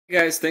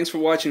Hey guys, thanks for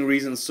watching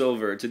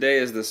ReasonSilver. Today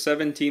is the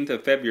 17th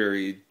of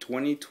February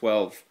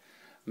 2012.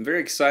 I'm very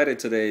excited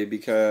today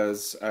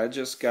because I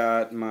just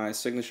got my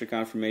signature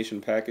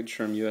confirmation package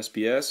from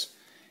USPS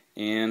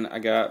and I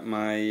got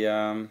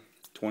my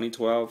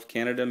 2012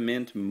 Canada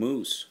Mint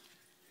Moose.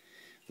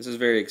 This is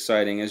very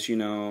exciting. As you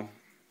know,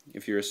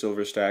 if you're a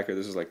silver stacker,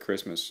 this is like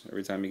Christmas.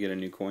 Every time you get a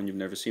new coin you've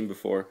never seen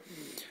before.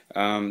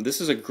 This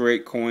is a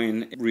great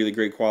coin, really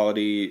great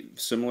quality,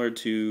 similar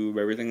to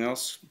everything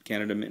else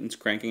Canada Mint's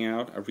cranking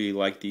out. I really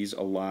like these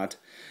a lot.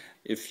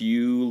 If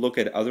you look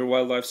at other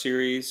Wildlife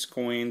Series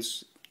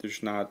coins,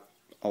 there's not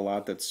a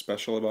lot that's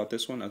special about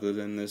this one other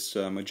than this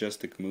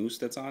majestic moose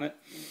that's on it.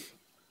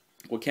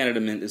 What Canada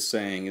Mint is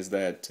saying is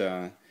that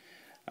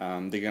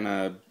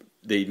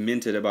they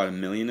minted about 1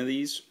 million of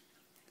these.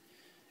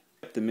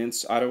 The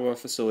Mint's Ottawa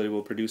facility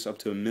will produce up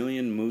to 1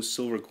 million Moose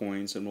silver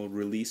coins and will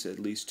release at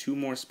least 2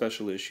 more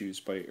special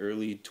issues by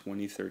early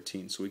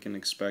 2013. So we can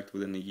expect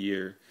within a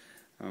year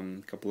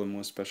a couple of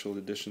more special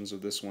editions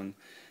of this one.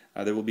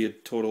 There will be a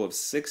total of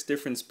 6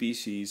 different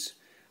species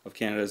of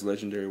Canada's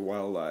legendary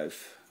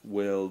wildlife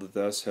will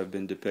thus have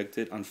been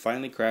depicted on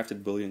finely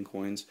crafted bullion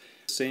coins,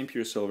 the same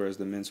pure silver as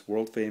the Mint's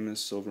world famous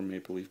silver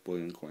maple leaf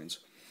bullion coins.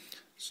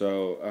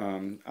 So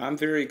I'm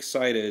very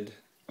excited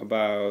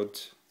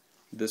about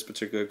this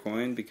particular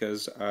coin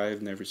because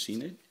I've never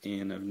seen it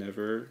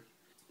and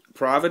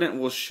Provident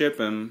will ship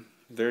them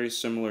very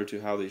similar to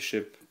how they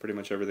ship pretty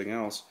much everything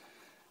else,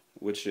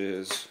 which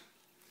is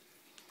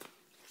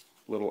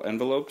little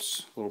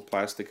envelopes, little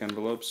plastic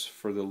envelopes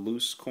for the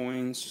loose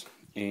coins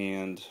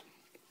and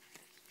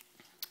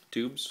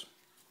tubes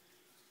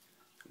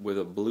with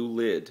a blue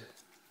lid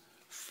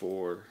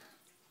for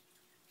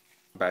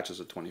batches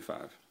of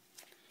 25.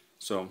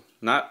 So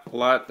not a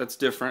lot that's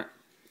different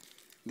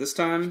this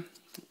time.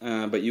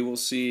 But you will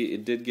see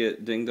it did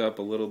get dinged up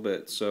a little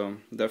bit, so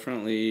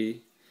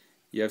definitely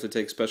you have to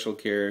take special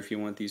care if you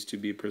want these to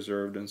be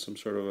preserved in some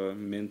sort of a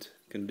mint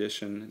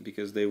condition,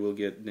 because they will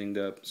get dinged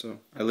up. So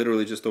I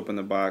literally just opened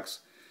the box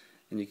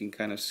and you can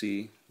kind of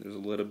see there's a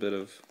little bit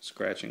of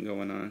scratching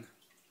going on.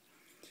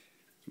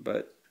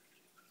 But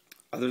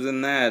other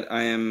than that,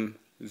 I am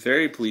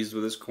very pleased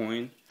with this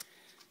coin,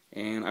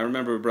 and I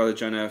remember Brother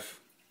John F.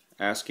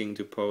 asking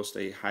to post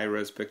a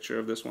high-res picture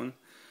of this one.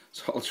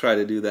 So I'll try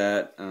to do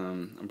that.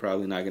 I'm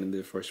probably not going to be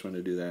the first one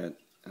to do that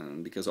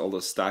because all the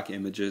stock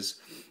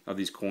images of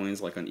these coins,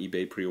 like on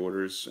eBay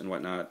pre-orders and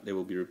whatnot, they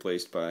will be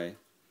replaced by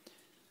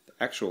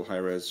actual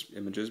high-res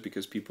images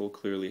because people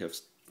clearly have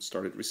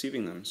started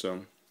receiving them.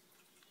 So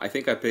I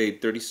think I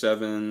paid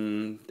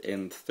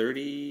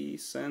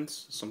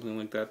 $37.30, something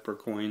like that, per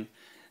coin.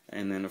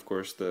 And then, of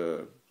course,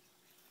 the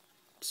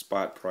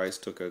spot price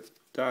took a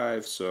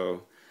dive,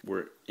 so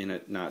we're in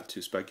it not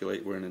to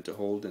speculate, we're in it to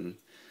hold and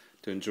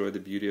to enjoy the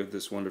beauty of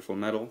this wonderful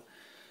metal.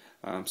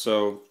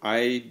 So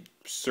I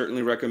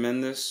certainly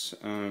recommend this.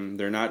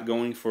 They're not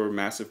going for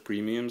massive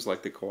premiums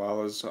like the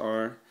koalas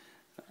are,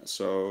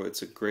 so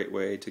it's a great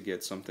way to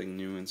get something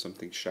new and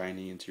something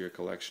shiny into your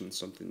collection,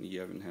 something that you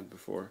haven't had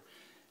before.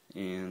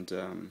 And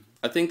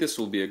I think this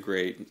will be a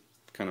great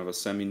kind of a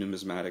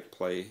semi-numismatic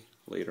play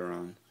later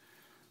on.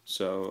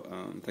 So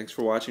thanks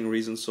for watching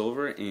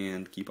ReasonSilver,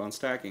 and keep on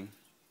stacking.